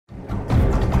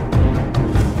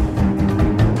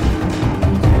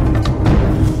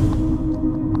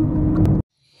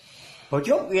bộ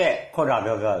chốt ye khó ra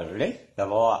được rồi đấy là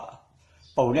bỏ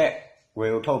bầu đấy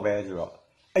quẹo thâu bé rồi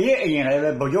ấy ấy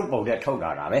này bộ chốt bầu đấy thâu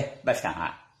ra đấy bắt sang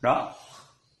hả đó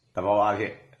là bỏ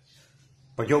cái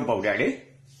bộ chốt bầu đấy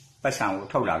bắt sang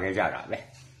thâu ra cái ra đấy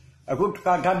cũng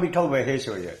cả bị thâu về hết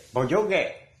rồi bộ chốt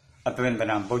cái tuyên bố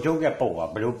bộ chốt cái bầu à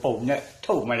bầu này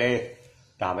thâu mà đây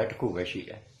đã biết cũng cái gì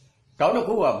đấy đó nó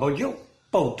cũng là bộ chốt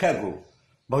bầu theo cũng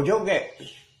bộ chốt cái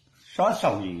xóa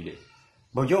sầu gì đấy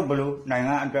bộ chốt bầu này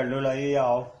anh cho lưu lại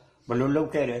bầu lưu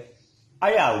cái đấy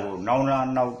ai à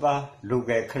nào ta lưu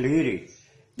cái khơi đi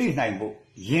đi này bộ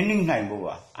yên này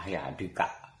bộ ai à đi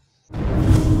cả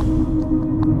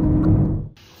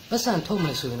bắt sang thông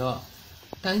mà sửa nó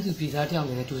တိုင်းtừ phía theo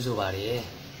người tu sửa bài đấy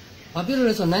mà biết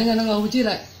rồi này cái nó chỉ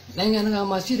lại này cái nó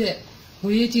mà chỉ đấy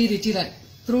người chỉ thì chỉ lại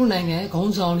tôi này cái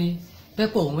không sao đi bé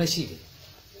bổ mới chỉ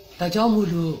tại cho mua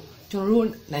đồ cho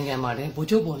luôn này cái mà đấy bố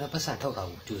chốt bố nó bắt sang thâu cả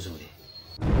tu sửa đấy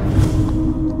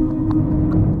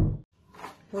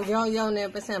bố cháu này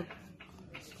bắt sang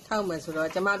thâu mà sửa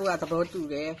cho má đuôi tập bố tu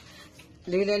đấy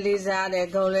lấy ra đấy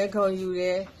câu yêu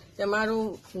đấy cho má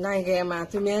đuôi này cái mà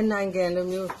tụi mình này cái luôn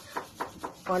như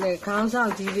còn này khám sao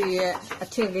gì thì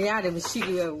trên cái nhà để mình xịt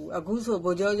ở cú số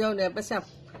bố cháu này bắt sang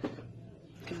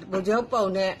bố cháu bầu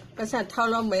này bắt sang thâu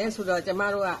lắm mấy sửa cho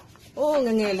má đuôi ô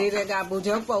nghe lấy ra cả bố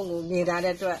cháu bầu nghe ra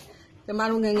đấy rồi cho má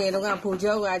đuôi nghe nó cả bố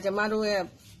cháu à cho má đuôi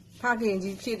phát hiện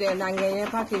gìဖြစ်တယ်နိုင်ငံရဲ့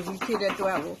phát hiện gìဖြစ်တဲ့အတွ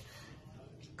က်ကို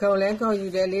ခေါ်လဲခေါ်ယူ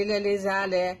တယ်လေးလဲလေးစား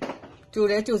လဲကြို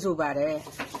လဲကြိုဆိုပါတယ်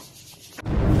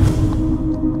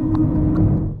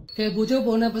ကဲဘူချိုး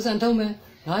ပုံနဲ့ပတ်စံထုံးမယ်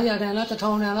900တန်လား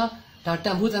1000တန်လားဒါတ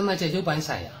န်ဖိုးသတ်မှတ်ချက်ရုပ်ပိုင်း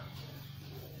ဆိုင်ရာ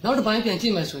နောက်တစ်ပိုင်းပြန်ကြ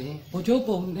ည့်မယ်ဆိုရင်ဘူချိုး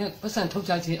ပုံနဲ့ပတ်စံထုတ်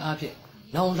ကြခြင်းအဖြစ်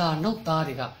နောင်လာနောက်သား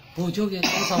တွေကဘူချိုးရဲ့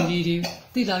ကောင်းဆောင်ကြီးတွေ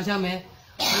တိလာကြမယ်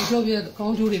ဘူချိုးရဲ့ကော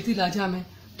င်းကျိုးတွေတိလာကြမယ်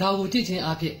ဒါကိုကြည့်ခြင်း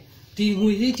အဖြစ်ဒီ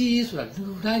ငွေရေးကြီးဆိုတာလူ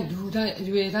တိုင်းအ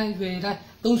ရွယ်တိုင်း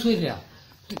သုံးဆွေးကြ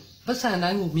ပတ်စံတို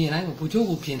င်းကိုမြင်တိုင်းကိုဘူချိုး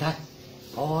ကိုပြင်တိုင်း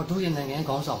ဩတို့ရဲ့နိုင်ငံ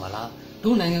ကောင်းဆောင်ပါလား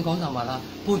တို့နိုင်ငံကောင်းဆောင်ပါလား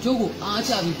ဘူချိုးကိုအား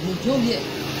ချပြီးဘူချိုးရဲ့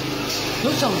ရု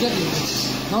ပ်ဆောင်ချက်တွေ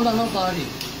နောက်လာနောက်သားတွေ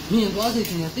မြင်သွားစေ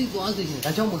ခြင်းနဲ့သိသွားစေခြင်း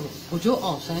ဒါကြောင့်မလို့ဘူချိုး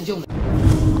အောင်စမ်းကြုံ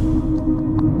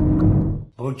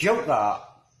ဘူချိုး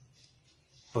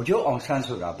အောင်စမ်း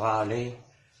ဆိုတာဘာလဲ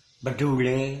ဘယ်သူ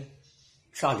လဲ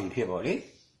စသည်ဖြစ်ပါလေ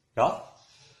နော်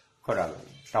ခေါ်တာ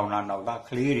တောင်းလာတော့ကက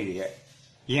လေးတွေရဲ့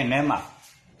ရင်ထဲမှာ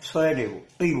ဆွဲတွေကို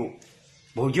ပြီးဖို့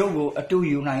ဘိုလ်ချုပ်ကိုအတူ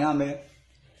ယူနိုင်ရမယ်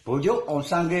ဘိုလ်ချုပ်အောင်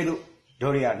ဆန်းကဲတို့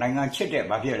တို့တွေကနိုင်ငံချစ်တဲ့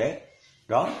ဘာဖြစ်လဲ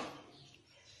နော်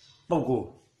ပုဂ္ဂိုလ်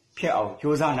ဖြစ်အောင်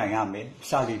ကြိုးစားနိုင်ရမယ်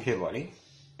စသည်ဖြစ်ပါလေ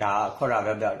ဒါခေါ်တာ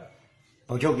ပဲပြော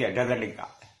ဘိုလ်ချုပ်ရဲ့ဓာတ်လိက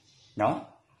နော်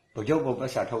ဘိုလ်ချုပ်ကိုပ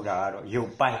တ်စာထုတ်တာကတော့ရု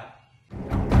ပ်ပိုင်း